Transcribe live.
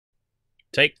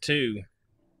Take two.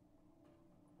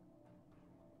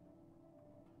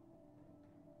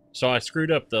 So I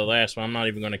screwed up the last one. I'm not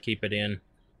even going to keep it in.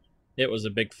 It was a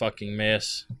big fucking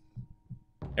mess.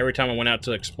 Every time I went out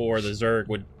to explore, the Zerg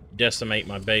would decimate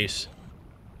my base.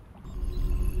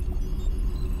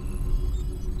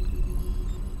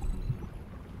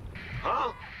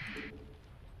 Huh?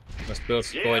 Let's go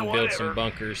ahead and build some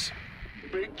bunkers.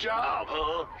 Big job,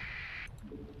 huh?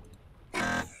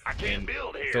 I can't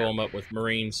build here. Fill them up with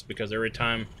Marines, because every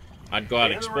time I'd go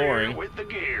out exploring... with the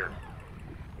gear.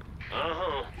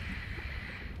 Uh-huh.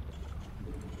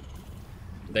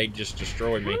 They'd just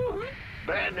destroy me.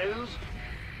 Bad news?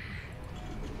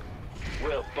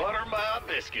 Well, butter my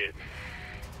biscuit.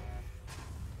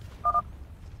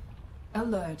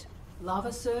 Alert.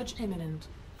 Lava surge imminent.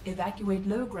 Evacuate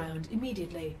low ground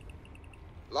immediately.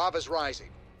 Lava's rising.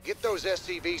 Get those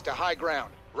SCVs to high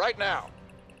ground, right now.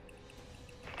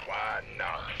 Why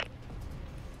not?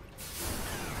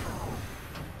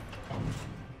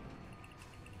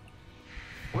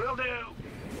 Will do.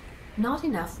 Not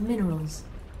enough minerals.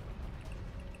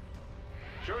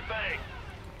 Sure thing.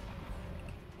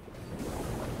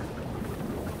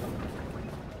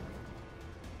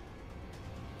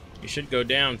 You should go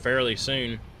down fairly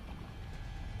soon.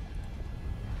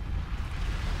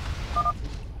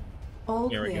 All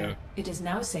Here we clear. go. It is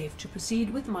now safe to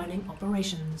proceed with mining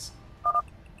operations.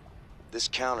 This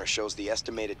counter shows the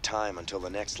estimated time until the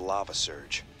next lava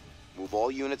surge. Move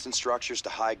all units and structures to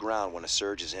high ground when a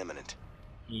surge is imminent.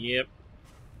 Yep.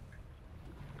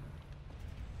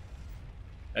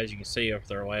 As you can see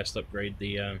after our last upgrade,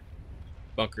 the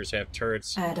bunkers have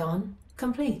turrets. Add-on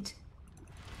complete.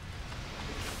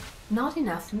 Not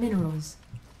enough minerals.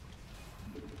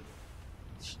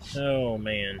 Oh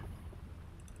man.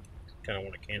 Kind of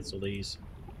want to cancel these.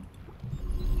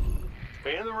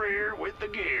 In the rear with the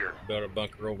gear. Build a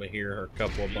bunker over here, or a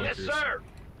couple of bunkers. Yes, sir.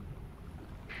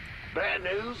 Bad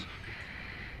news.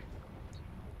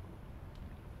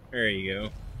 There you go.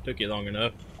 Took you long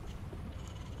enough.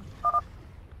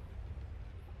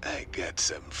 I got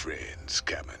some friends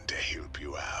coming to help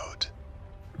you out.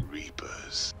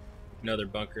 Reapers. Another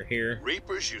bunker here.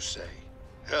 Reapers, you say?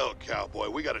 Hell, cowboy,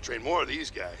 we gotta train more of these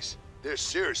guys. They're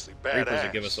seriously badass. Reapers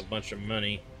will give us a bunch of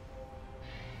money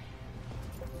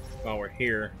while we're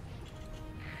here.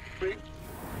 Big.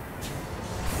 Put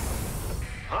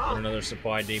Huh? another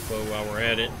supply depot while we're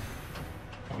at it.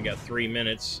 We got 3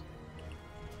 minutes.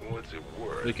 What's it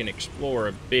worth? We can explore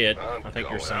a bit. I'm I think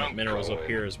there's going, some I'm minerals up going.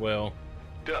 here as well.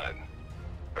 Done.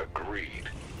 Agreed.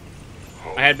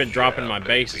 Oh, I had been dropping yeah, my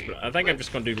bases, baby. but I think I'm Let's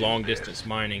just going to do do long this. distance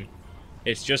mining.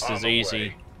 It's just On as the easy.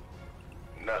 way.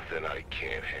 Nothing I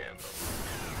can't handle.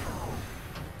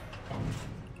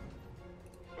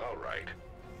 All right.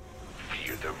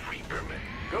 Fear the Reaper man.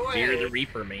 Go Fear ahead. the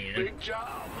Reaper man. Big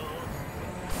job.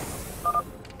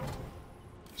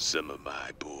 Some of my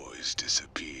boys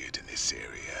disappeared in this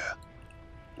area.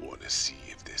 Wanna see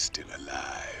if they're still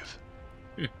alive.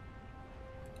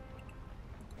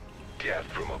 Death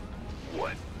from a...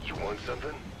 What? You want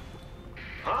something?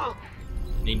 Huh?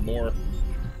 Need more.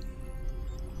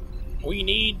 We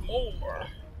need more.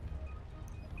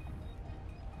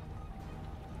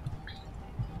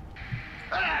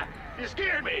 Ah! You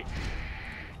scared me!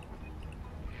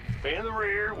 In the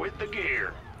rear with the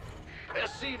gear.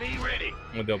 SCV ready.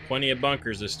 We'll build plenty of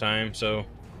bunkers this time, so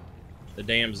the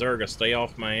damn Zerg will stay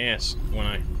off my ass when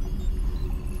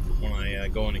I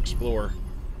go and explore.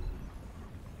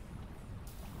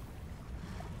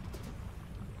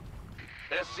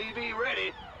 SCV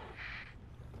ready.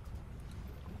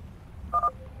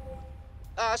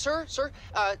 Sir,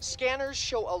 scanners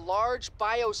show a large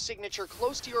biosignature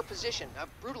close to your position, a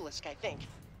brutalisk, I think.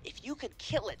 If you could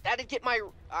kill it, that'd get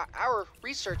our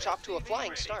research off to a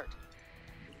flying start.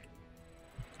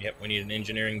 Yep, we need an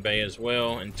engineering bay as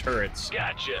well, and turrets.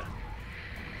 Gotcha.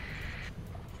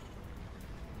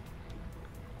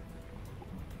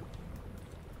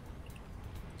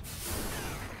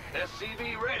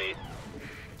 SCV ready.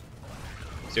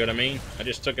 See what I mean? I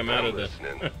just took them out of the...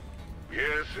 listening.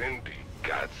 Yes, indeed.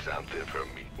 Got something for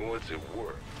me. What's it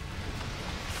worth?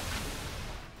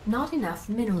 Not enough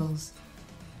minerals.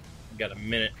 Got a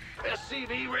minute.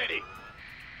 SCV ready.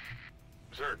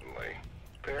 Certainly.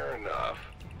 Fair enough.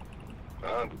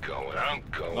 I'm going.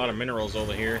 A lot of minerals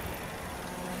over here.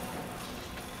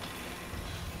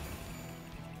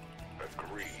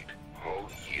 Agreed. Oh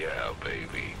yeah,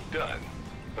 baby. Done.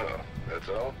 Oh, that's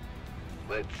all?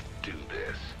 Let's do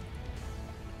this.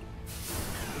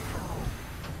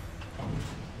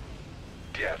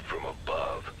 Death from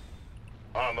above.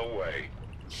 On the way.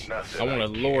 Nothing I want to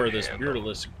can't lure this handle.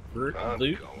 brutalisk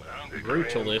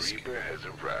Brutalist. Reaper has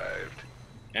arrived.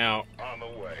 Out. On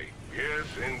the way. Yes,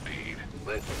 indeed.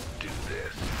 Let's do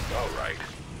this. All right.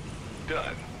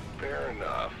 Done. Fair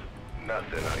enough.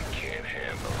 Nothing I can't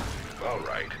handle. All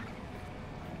right.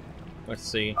 Let's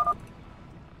see.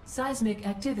 Seismic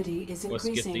activity is Let's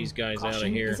increasing. get these guys out of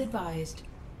Caution here. is advised.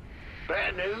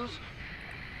 Bad news.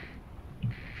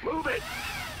 Move it.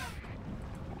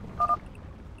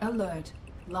 Alert.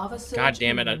 Lava surge God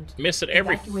damn it, I imminent. miss it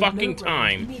every Evacuate fucking low ground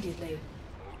time. Immediately.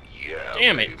 Yeah,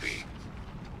 Damn it. baby.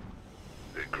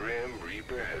 The Grim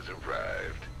Reaper has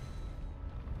arrived.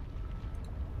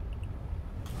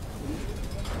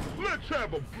 Let's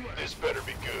have a blast. This better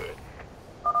be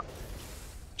good.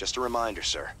 Just a reminder,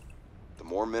 sir. The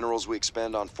more minerals we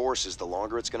expend on forces, the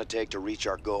longer it's going to take to reach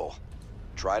our goal.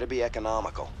 Try to be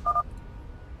economical.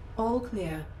 All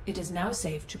clear. It is now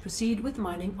safe to proceed with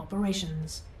mining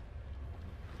operations.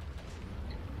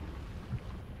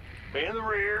 In the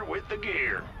rear with the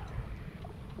gear.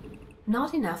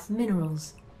 Not enough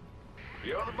minerals.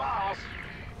 You're the boss.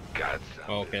 Got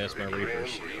something. Okay, that's my The Reaper Grim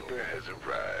shield. Reaper has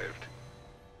arrived.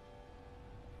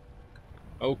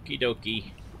 Okie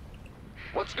dokie.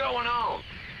 What's going on?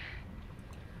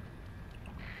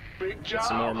 Big job. Get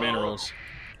some more minerals.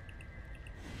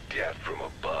 Death from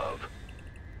above.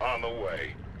 On the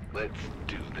way. Let's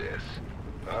do this.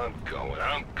 I'm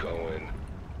going.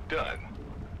 Done.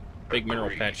 Big mineral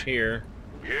Agreed. patch here.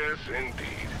 Yes,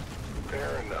 indeed.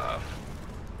 Fair enough.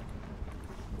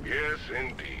 Yes,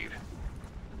 indeed.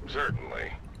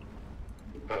 Certainly.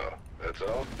 Oh, that's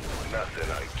all? Nothing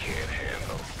I can't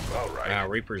handle. All right.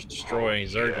 Reapers destroy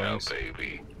Zerglings. Yeah,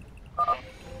 baby.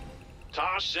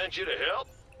 Tosh sent you to help?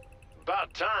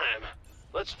 About time.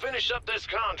 Let's finish up this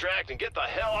contract and get the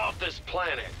hell off this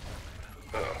planet.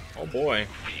 Oh boy.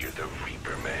 Fear the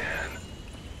Reaper, man.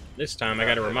 This time I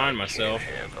gotta remind Nothing I myself.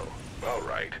 can't handle. All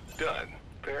right. Done.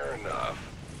 Fair enough.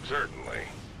 Certainly.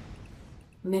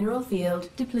 Mineral field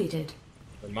depleted.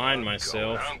 Remind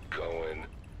myself I'm going.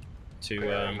 to,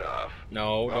 Fair enough.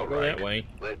 no, don't go that way.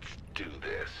 Let's do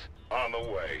this. On the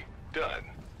way. Done.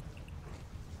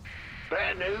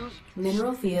 Bad news?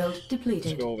 Mineral field Let's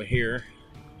depleted. go over here.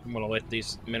 I'm gonna let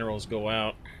these minerals go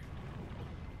out.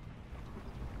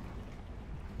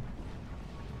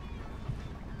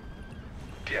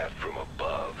 Death from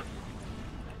above.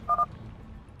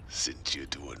 Since you're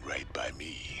doing right by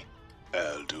me,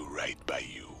 I'll do right by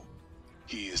you.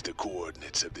 Here's the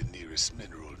coordinates of the nearest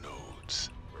mineral nodes.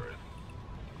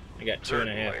 I got 2.5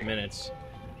 Certainly. minutes.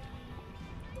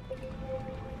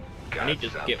 Got need to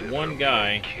get something one for me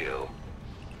guy. to kill.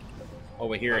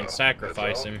 Over here and Oh,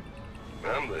 sacrifice that's all? him.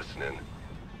 I'm listening.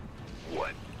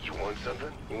 What? You want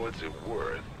something? What's it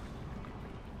worth?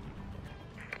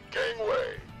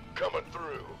 Gangway, coming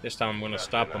through. This time I'm gonna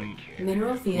stop him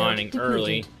Mineral field mining depleted.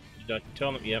 early. Did I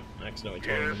tell him? Yep, I accidentally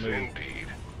told him Yes, to move. indeed.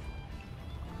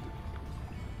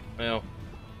 Well,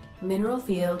 Mineral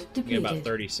field get depleted. about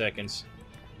 30 seconds.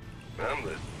 I'm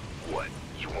listening. What?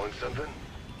 You want something?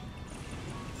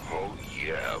 Oh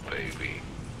yeah, baby.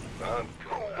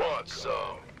 Who wants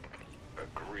some?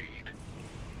 Agreed.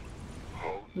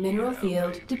 Oh, Mineral yeah,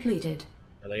 field baby. depleted.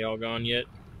 Are they all gone yet?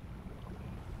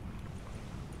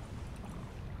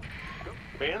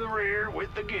 In the rear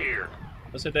with the gear.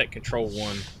 Let's hit that control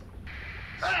one.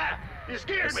 Ah! You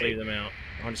scared Let's me! leave them out.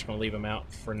 I'm just gonna leave them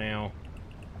out for now.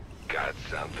 Got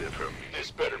something for me.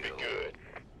 This better be good.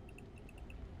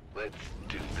 Let's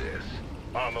do this.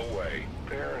 On the way.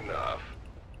 Fair enough.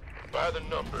 By the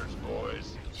numbers,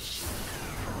 boys.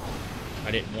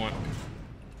 I didn't want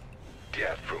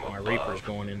Death from my above. Reapers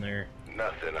going in there.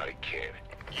 Nothing I can't.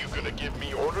 You gonna give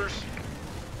me orders?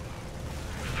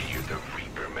 Fear the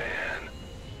Reaper, man.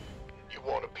 You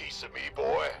want a piece of me,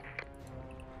 boy?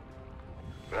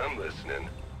 I'm listening.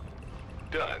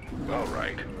 Done. All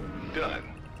right. Done.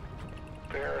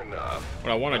 Fair enough.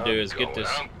 What I want to do is get this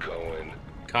I'm going.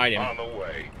 kite him. On the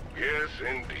way. Yes,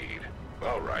 indeed.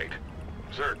 All right.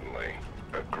 Certainly.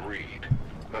 Agreed.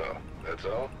 Oh, that's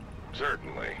all?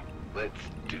 Certainly. Let's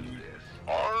do this.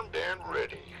 Armed and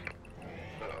ready.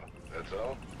 Oh, that's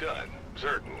all? Done.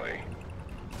 Certainly.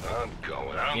 I'm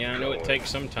going. Yeah, I know it takes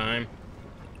some time.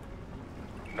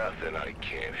 Nothing I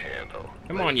can't handle.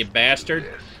 Come on, you Let's do bastard.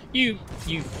 this. You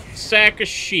sack of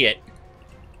shit.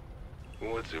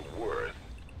 What's it worth?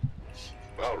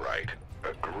 All right.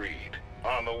 Agreed.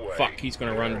 On the way. Fuck, he's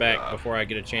gonna run Fair back enough. before I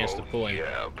get a chance to pull him.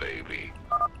 Yeah, baby.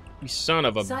 You son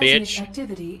of a Seismic bitch.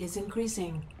 activity is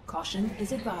increasing. Caution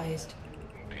is advised.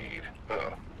 Indeed.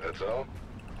 Oh, that's all?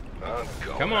 I'm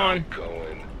going. Come on. I'm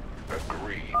going.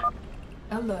 Agreed.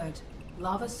 Alert.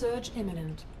 Lava surge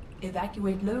imminent.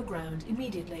 Evacuate low ground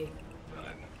immediately.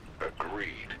 Done.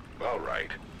 Agreed. All right,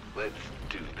 let's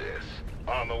do this.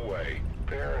 On the way.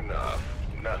 Fair enough.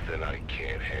 Nothing I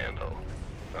can't handle.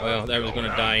 Well, that was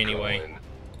gonna die anyway. Going.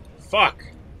 Fuck!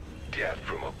 Death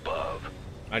from above.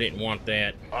 I didn't want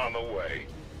that. On the way.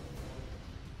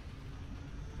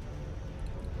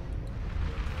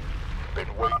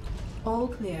 Been waiting. All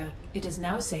clear. It is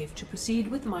now safe to proceed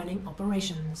with mining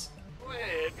operations. Go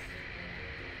ahead.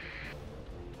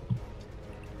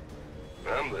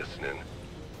 I'm listening.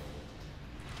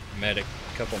 Medic.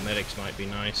 A couple medics might be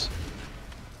nice.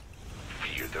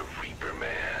 Fear the Reaper,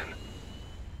 man.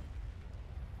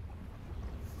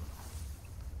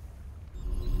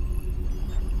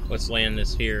 Let's land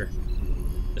this here.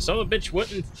 The son of a bitch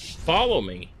wouldn't follow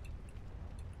me.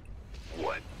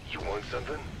 What? You want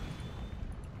something?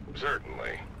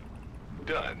 Certainly.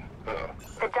 Done. Oh.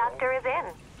 The doctor is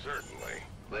in. Certainly.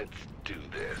 Let's do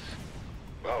this.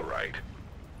 All right.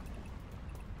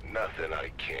 Nothing I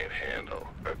can't handle.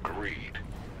 Agreed.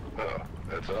 Oh,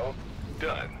 that's all?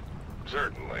 Done.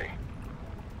 Certainly.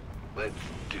 Let's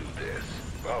do this.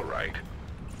 All right.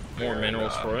 More Fair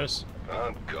minerals enough. for us.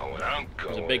 I'm going.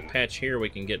 There's a big patch here we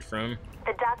can get from.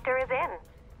 The doctor is in.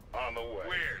 On the way.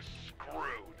 We're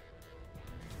screwed.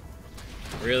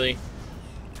 Really?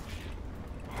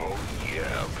 Oh,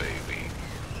 yeah, baby.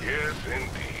 Yes,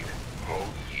 indeed. Oh,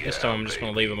 yeah, This time I'm just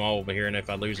gonna leave them all over here, and if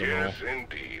I lose them Yes,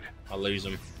 indeed. all, I'll lose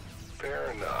them.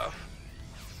 Fair enough.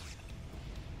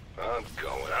 I'm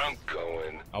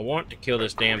going. I want to kill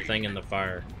this damn thing in the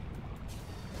fire.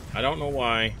 I don't know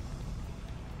why,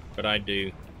 but I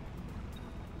do.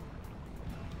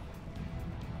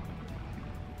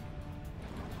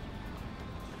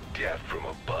 Death from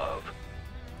above.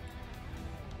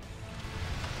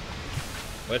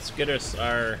 Let's get us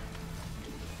our...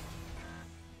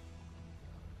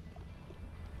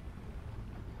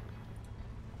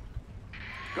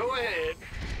 Go ahead.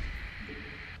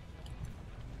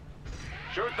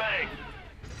 Sure thing.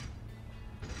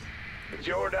 It's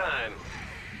your dime.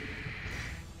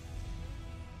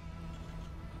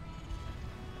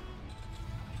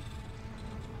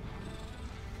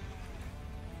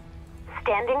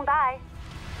 Standing by.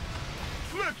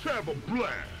 Let's have a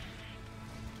blast.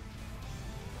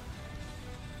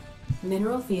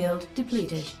 Mineral field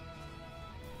depleted.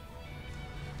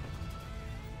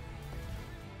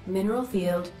 Mineral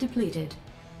field depleted.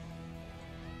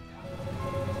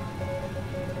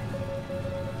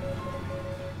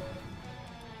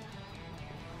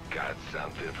 Got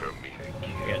something for me to We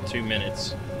kill. got 2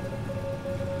 minutes.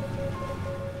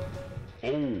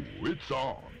 Oh, it's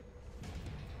on.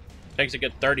 Takes a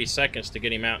good 30 seconds to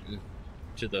get him out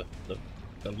into the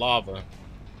lava.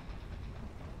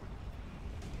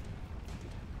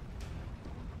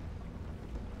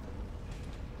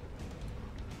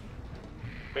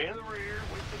 In the rear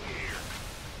with the gear.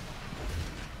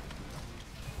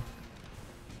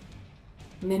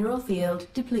 Mineral field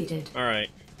depleted. Alright.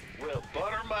 We'll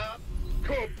butter 'em up.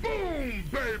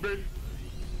 Kaboom, baby!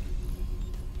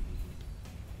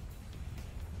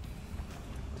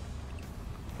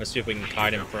 Let's see if we can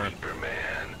kite him for him. Reaper,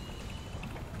 man.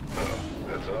 Oh,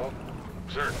 that's all?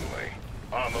 Certainly.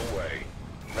 On the way.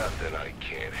 Nothing I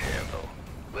can't handle.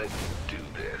 Let's do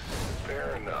this.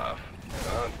 Fair enough.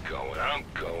 I'm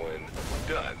going.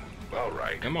 Done. All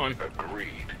right. Come on.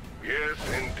 Agreed. Yes,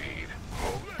 indeed.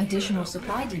 Oh, Additional yeah,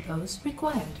 supply baby. depots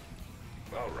required.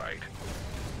 All right.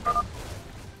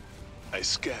 I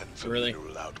scanned for Really?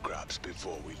 mineral outcrops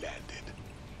before we landed.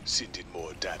 Sending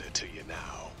more data to you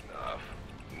now. Enough.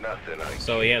 Nothing I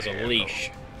So he has can't a handle.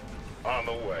 leash. On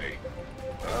the way.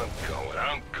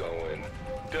 I'm going.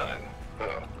 Done.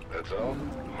 Oh, that's all?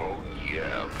 Oh,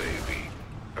 yeah, baby.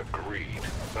 Agreed.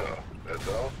 Oh, that's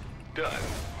all? Done.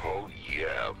 Oh,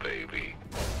 yeah, baby.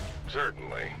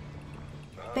 Certainly.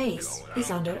 I'm Base going, is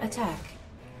I'm under going. attack.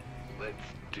 Let's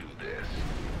do this.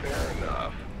 Fair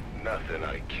enough. Nothing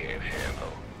I can't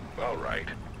handle. All right.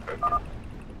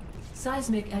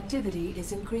 Seismic activity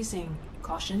is increasing.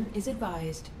 Caution is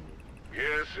advised.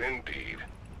 Yes, indeed.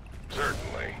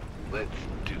 Certainly. Let's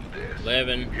do this.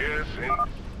 11. Yes,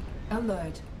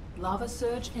 Alert. Lava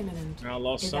surge imminent. I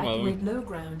lost some of Evacuate them. low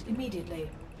ground immediately.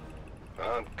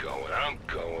 I'm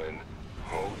going.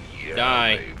 Oh, yeah,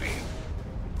 Die. baby.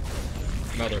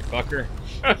 Motherfucker.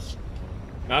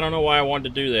 I don't know why I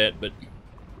wanted to do that, but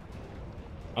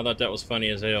I thought that was funny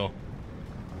as hell.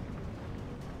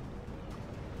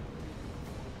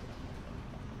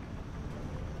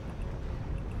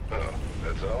 Oh,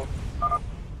 that's all?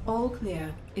 All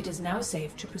clear. It is now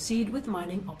safe to proceed with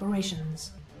mining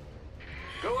operations.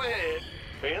 Go ahead.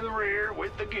 In the rear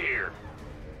with the gear.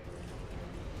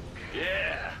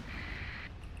 Yeah.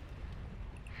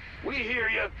 We hear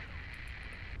you.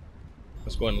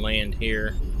 Let's go and land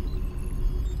here.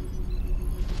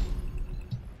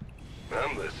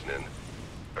 I'm listening.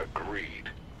 Agreed.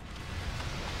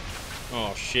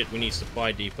 Oh shit, we need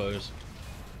supply depots.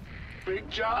 Big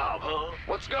job, huh?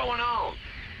 What's going on?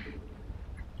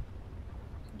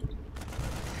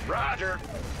 Roger.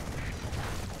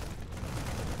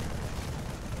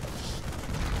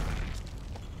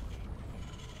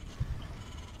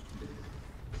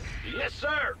 Yes,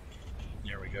 sir.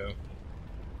 There we go.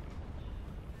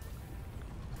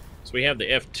 So we have the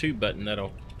F2 button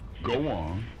that'll Go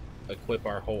on. equip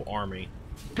our whole army.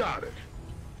 Got it.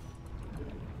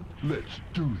 Let's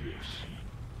do this.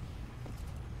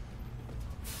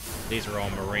 These are all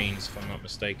Marines, if I'm not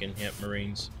mistaken. Yep,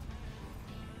 Marines.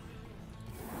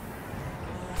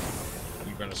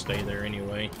 You're gonna stay there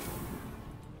anyway.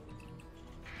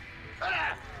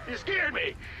 Ah! You scared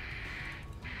me.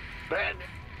 Bad.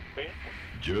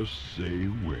 Just say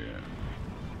when.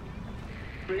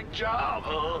 Big job,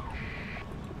 huh?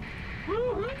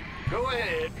 Woo-hoo. Go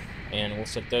ahead. And we'll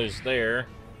set those there.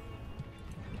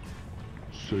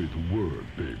 Say the word,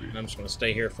 baby. And I'm just gonna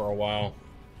stay here for a while.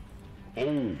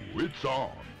 Oh, it's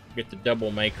on. Get the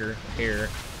double maker here.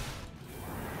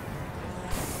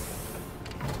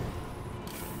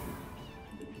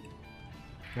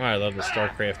 Oh, I love the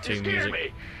Starcraft 2 music.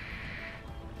 Me.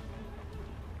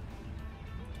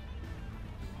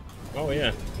 Oh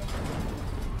yeah.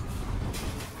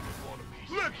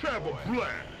 Let's have a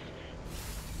blast.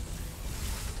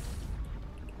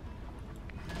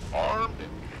 Armed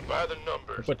by the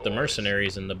numbers. We'll put the boys.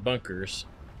 mercenaries in the bunkers.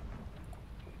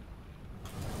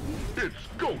 It's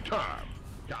go time.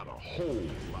 Got a whole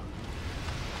lot.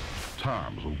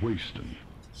 Time's a wasting.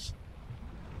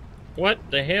 What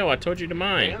the hell? I told you to In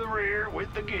mine. the rear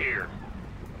with the gear.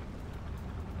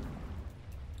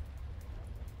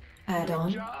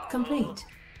 Add-on complete.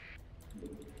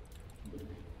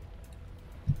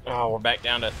 Oh, we're back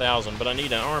down to 1,000, but I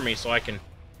need an army so I can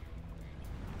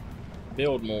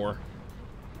build more.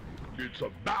 It's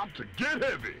about to get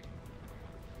heavy.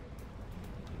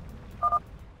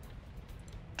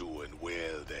 Doing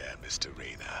well there, Mr.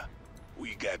 Raynor.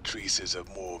 We got traces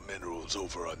of more minerals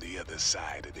over on the other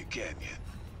side of the canyon.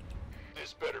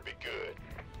 This better be good.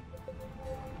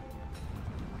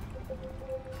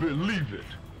 Believe it.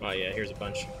 Oh yeah, here's a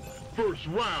bunch. First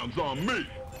round's on me.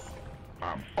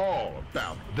 I'm all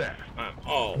about that. I'm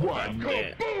all Why, about go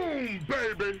that. boom,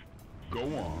 baby. Go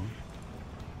on.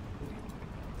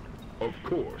 Of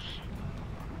course.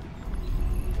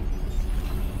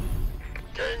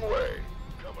 Gangway.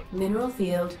 Coming. Mineral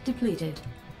field depleted.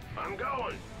 I'm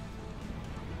going.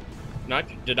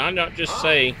 Did I not just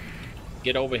say,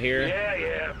 get over here?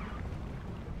 Yeah.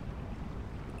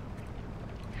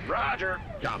 Roger.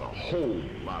 Got a whole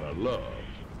lot of love.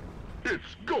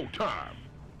 It's go time.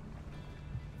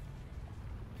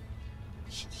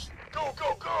 Go,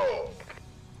 go, go.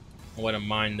 I want to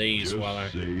mine these Just while I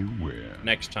say when.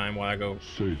 next time while I go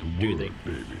Say the do word,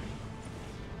 baby.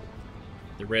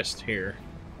 the rest here.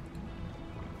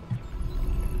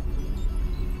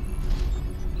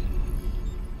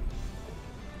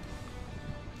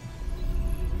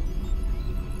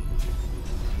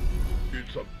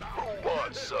 It's about Who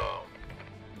wants some?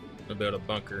 I'll build a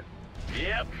bunker.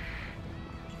 Yep.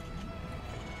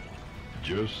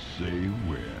 just say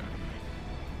when.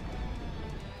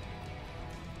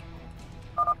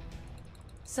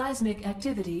 Seismic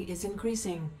activity is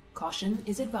increasing. Caution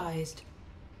is advised.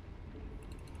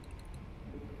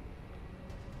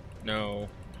 No.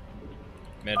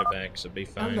 Medevacs would be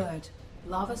fine. Alert.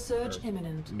 Lava surge Or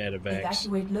imminent. medevacs.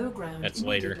 Evacuate low ground That's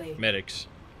later. immediately. Medics.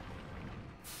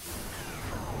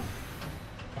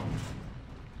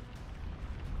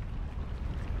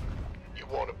 You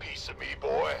want a piece of me,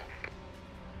 boy?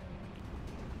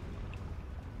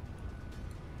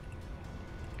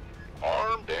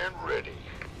 Armed and ready.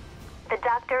 The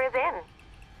doctor is in.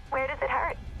 Where does it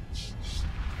hurt?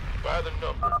 By the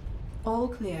number. All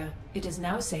clear. It is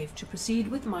now safe to proceed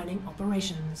with mining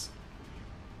operations.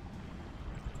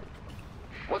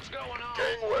 What's going on?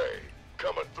 Gangway.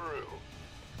 Coming through.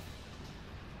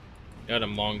 Got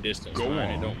them long distance Go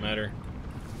mine, it on. don't matter.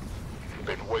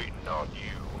 Been waiting on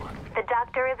you. The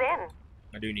doctor is in.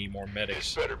 I do need more This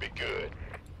medics. better be good.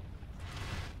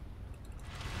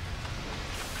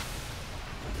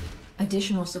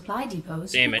 Additional supply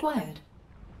depots Damn it. required.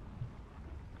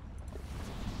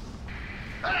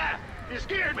 Ah! You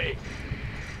scared me.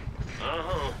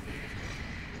 Uh-huh.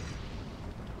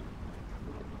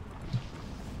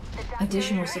 The doctor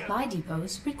Additional is in. supply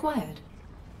depots required.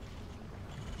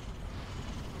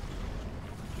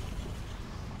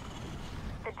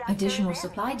 The doctor Additional is in.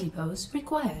 supply depots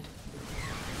required.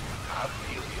 I've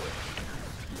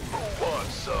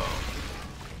some?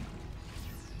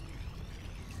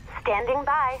 Standing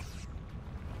by.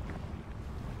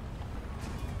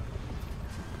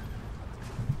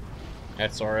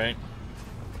 That's alright.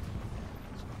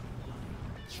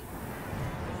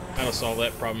 Kinda solved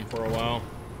that problem for a while.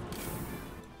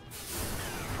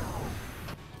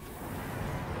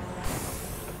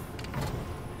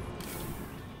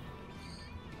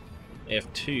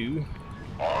 F2.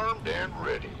 Armed and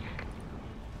ready.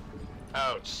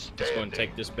 Let's Outstanding. go and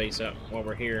take this base out while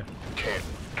we're here. Can't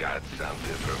got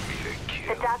something for me to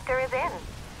The kill. doctor is in.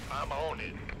 I'm on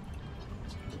it.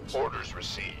 Orders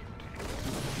received.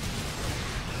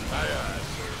 Aye, aye,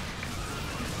 sir.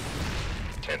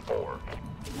 10-4.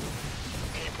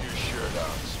 Keep your shirt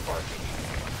on, Sparky.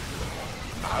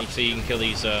 You see, you can kill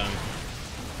these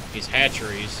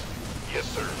hatcheries. Yes,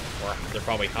 sir. Or they're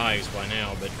probably hives by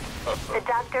now, but The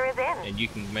doctor is in. and you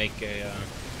can make a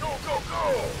Go, go,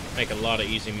 go! make a lot of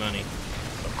easy money.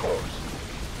 Of course.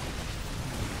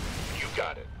 You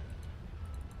got it.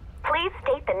 Please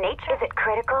state the nature. Is it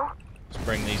critical? Let's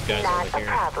bring these guys Not over a here.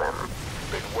 problem.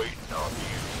 Been waiting on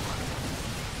you.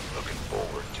 Looking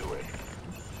forward to it.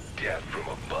 Death from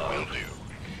above. Will do.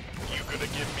 You gonna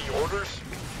give me orders?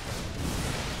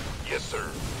 Yes, sir.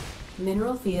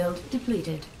 Mineral field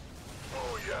depleted.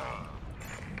 Oh, yeah.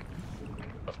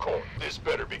 Of course. This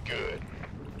better be good.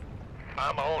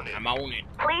 I'm on it. I'm on it.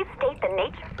 Please state the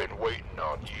nature. Been waiting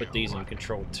on you. Put these in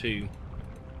control too.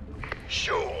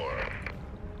 Sure.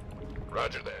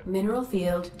 Roger that. Mineral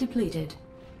field depleted.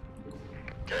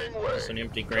 Gangway. Is this an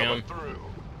empty Coming ground? through.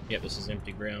 Yep, this is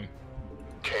empty ground.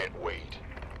 Can't wait.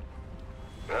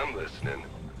 I'm listening.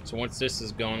 So once this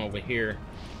is gone over here,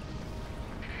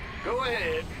 Go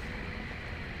ahead.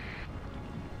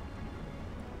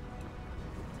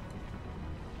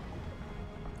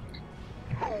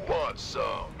 Who wants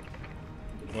some?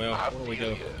 well, I where do we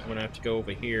feel go? ya. We're gonna have to go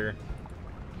over here.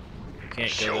 Can't go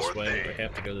this Sure way, thing. but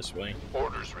have to go this way.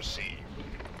 Orders received.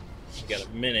 You got a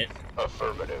minute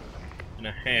Affirmative. and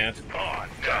a half. Oh,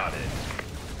 got it.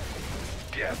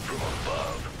 Death from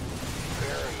above.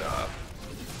 Fair enough.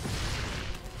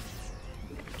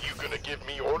 You gonna give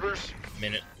me orders?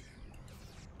 Minute.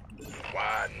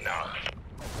 Why not?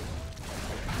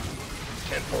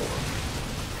 10-4.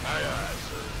 Aye, aye,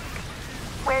 sir.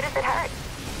 Where does it hurt?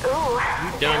 Ooh.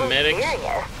 You done, sounds medics?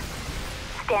 Serious.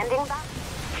 Standing by.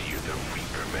 You're the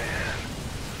Reaper Man.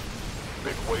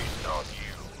 Been waiting on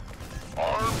you.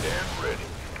 Armed and ready.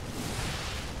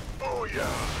 Oh,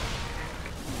 yeah.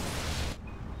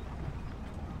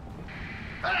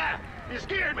 Ah! You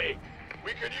scared me!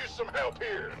 We could use some help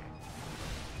here.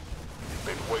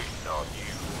 Been waiting on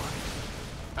you.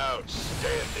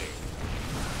 Outstanding.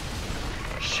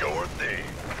 Sure thing.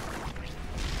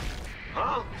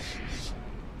 Huh?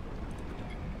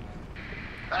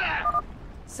 Ah!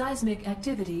 Seismic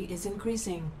activity is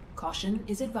increasing. Caution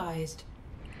is advised.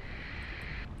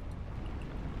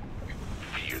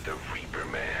 You're the Reaper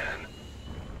Man.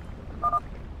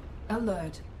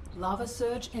 Alert. Lava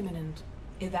surge imminent.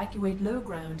 Evacuate low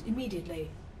ground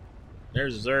immediately.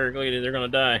 There's Zerg. Look at it. They're gonna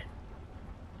die.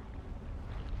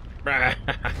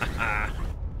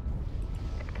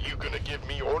 You gonna give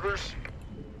me orders?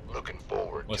 Looking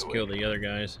forward Let's to kill it. the other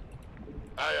guys.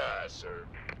 Aye, aye, sir.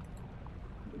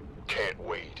 Can't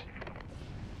wait.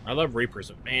 I love Reapers,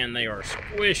 but man, they are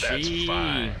squishy. That's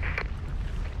fine.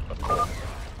 Of course.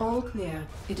 All clear.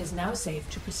 It is now safe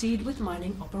to proceed with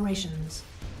mining operations.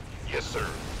 Yes, sir.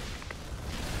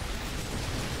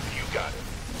 You got it.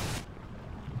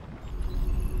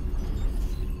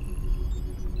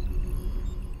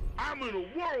 I'm in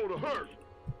a world of hurt.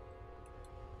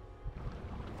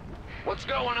 What's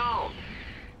going on?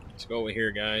 Let's go over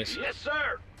here, guys. Yes,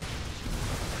 sir.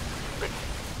 You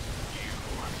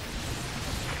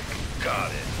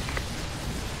got it.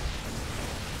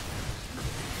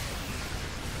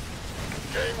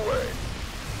 Gangway.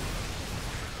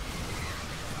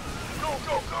 Go,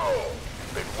 go, go.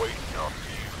 Been waiting on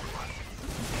you.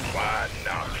 Why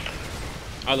not?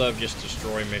 I love just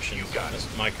destroy missions. You got it.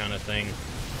 That's my kind of thing.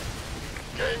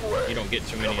 Gangway. You don't get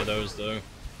too many of those, though.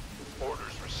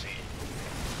 Orders received.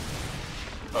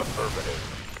 Affirmative.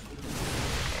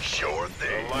 Sure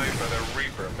thing. The life of the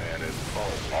Reaper Man is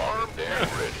full. Armed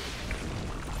and ready.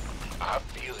 I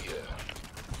feel ya.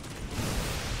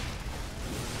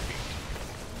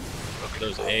 Looking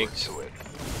Those forward eggs. to it.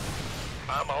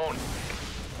 I'm on it.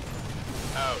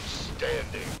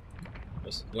 Outstanding.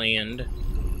 Let's land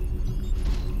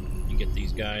and get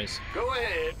these guys. Go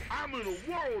ahead. I'm in a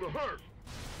world of hurt.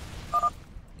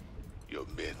 Your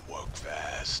men work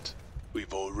fast.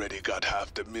 We've already got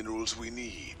half the minerals we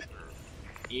need.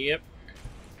 Yep.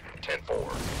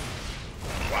 10-4.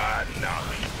 Why not?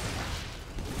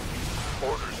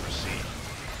 Orders received.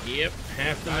 Yep,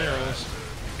 half the minerals.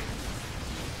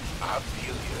 I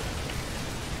feel you.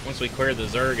 Once we clear the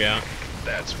Zerg out,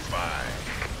 That's fine.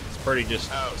 it's pretty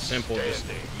just simple, just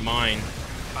mine.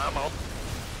 I'm up.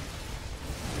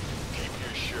 Keep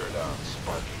your shirt on,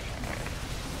 Sparky.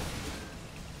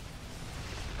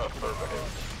 Affirmative.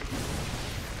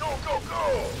 Go, go,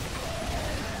 go!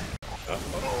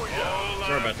 Oh, yeah.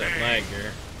 Sorry about that lag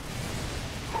here.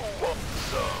 Who wants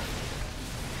some?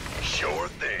 Sure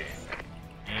thing.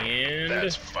 And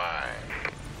That's fine.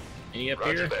 any up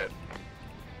Roger here? that.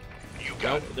 You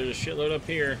got Nope, it. there's a shitload up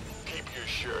here. Keep your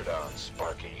shirt on,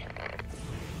 Sparky.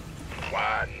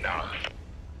 Why not?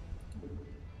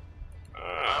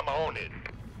 I'm on it.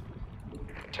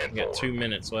 We got 2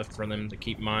 minutes left for them to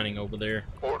keep mining over there.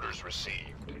 Orders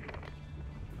received.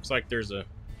 Looks like there's a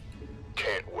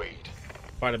Can't wait.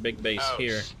 quite a big base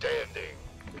here. Outstanding.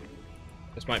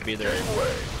 This might be their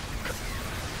Gateway.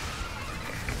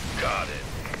 Got it.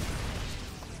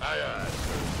 Aye, aye,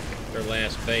 sir. their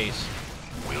last base.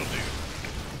 Will do.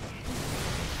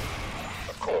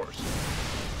 Of course.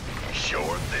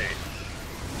 Sure thing.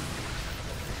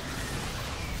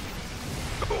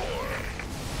 Or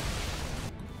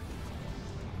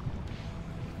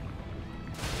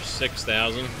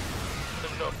 6,000. the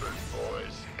numbers,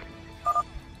 boys.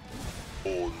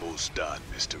 Almost done,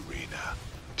 Mr. Raynor.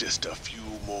 Just a few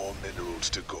more minerals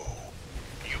to go.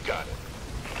 You got it.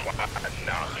 Why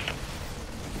not?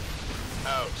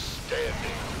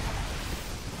 Outstanding.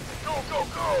 Go, go,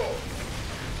 go!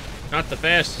 Not the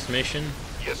fastest mission,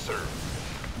 Yes, sir.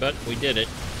 but we did it.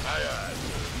 Aye, aye,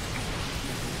 sir.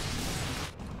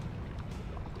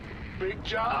 Big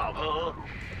job, huh?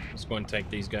 Let's go and take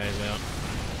these guys out.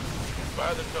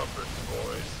 By the numbers,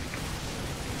 boys.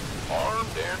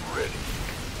 Armed and ready.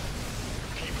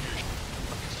 Keep your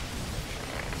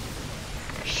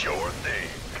sure thing.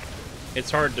 It's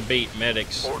hard to beat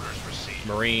medics, Orders received.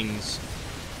 marines,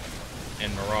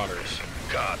 and marauders.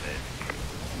 Got it.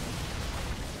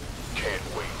 Can't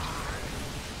wait.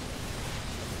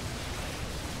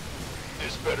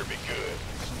 This better be good.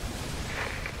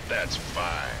 That's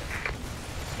fine.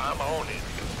 I'm on it.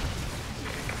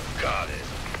 Got it.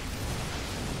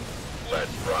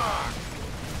 Let's rock.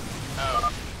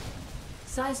 Out.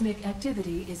 Seismic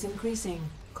activity is increasing.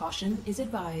 Caution is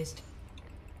advised.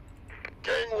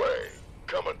 Gangway,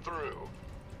 coming through.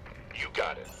 You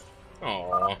got it.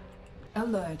 Aww.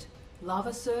 Alert.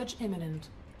 Lava surge imminent.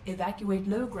 Evacuate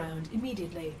low ground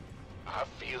immediately. I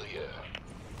feel ya.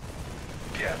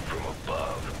 Death from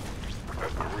above.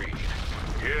 Agreed.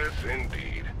 Yes,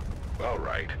 indeed. All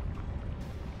right.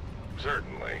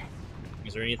 Certainly.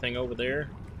 Is there anything over there?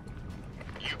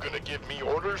 You gonna give me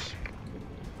orders?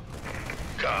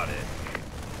 Got it.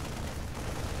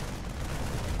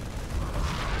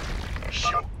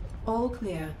 Shoot. All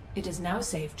clear. It is now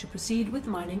safe to proceed with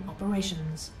mining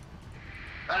operations.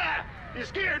 Ah! You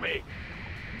scared me!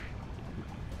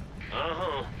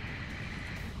 Uh-huh.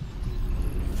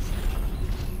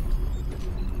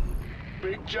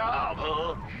 Big job,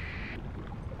 huh?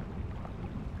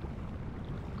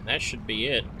 That should be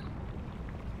it.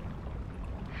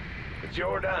 It's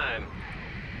your dime.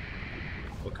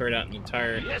 We'll clear out the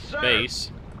entire Yes, sir.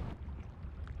 base,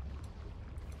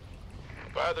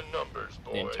 By the numbers,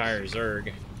 boys. the entire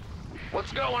Zerg.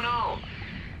 What's going on?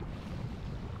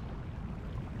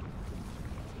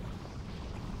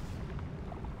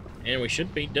 And we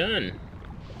should be done.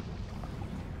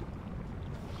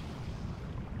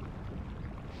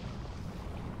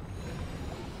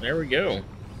 There we go.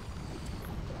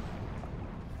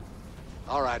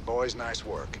 All right, boys, nice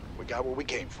work. We got what we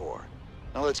came for.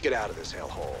 Now let's get out of this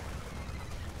hellhole.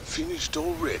 Finished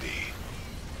already?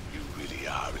 You really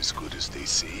are as good as they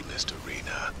say, Mr.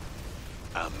 Raynor.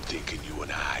 I'm thinking you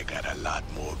and I got a lot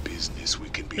more business we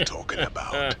can be talking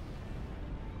about.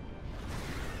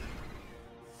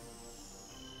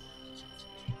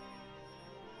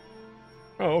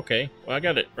 Oh, okay. Well, I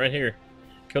got it right here.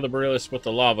 Kill the Betrayal with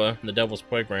the lava in the Devil's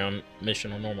Playground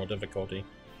mission on normal difficulty.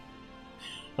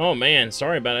 Oh man,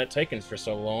 sorry about it taking for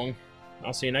so long.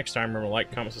 I'll see you next time. Remember,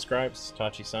 like, comment, subscribe. This is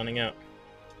Tachi signing out.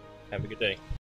 Have a good day.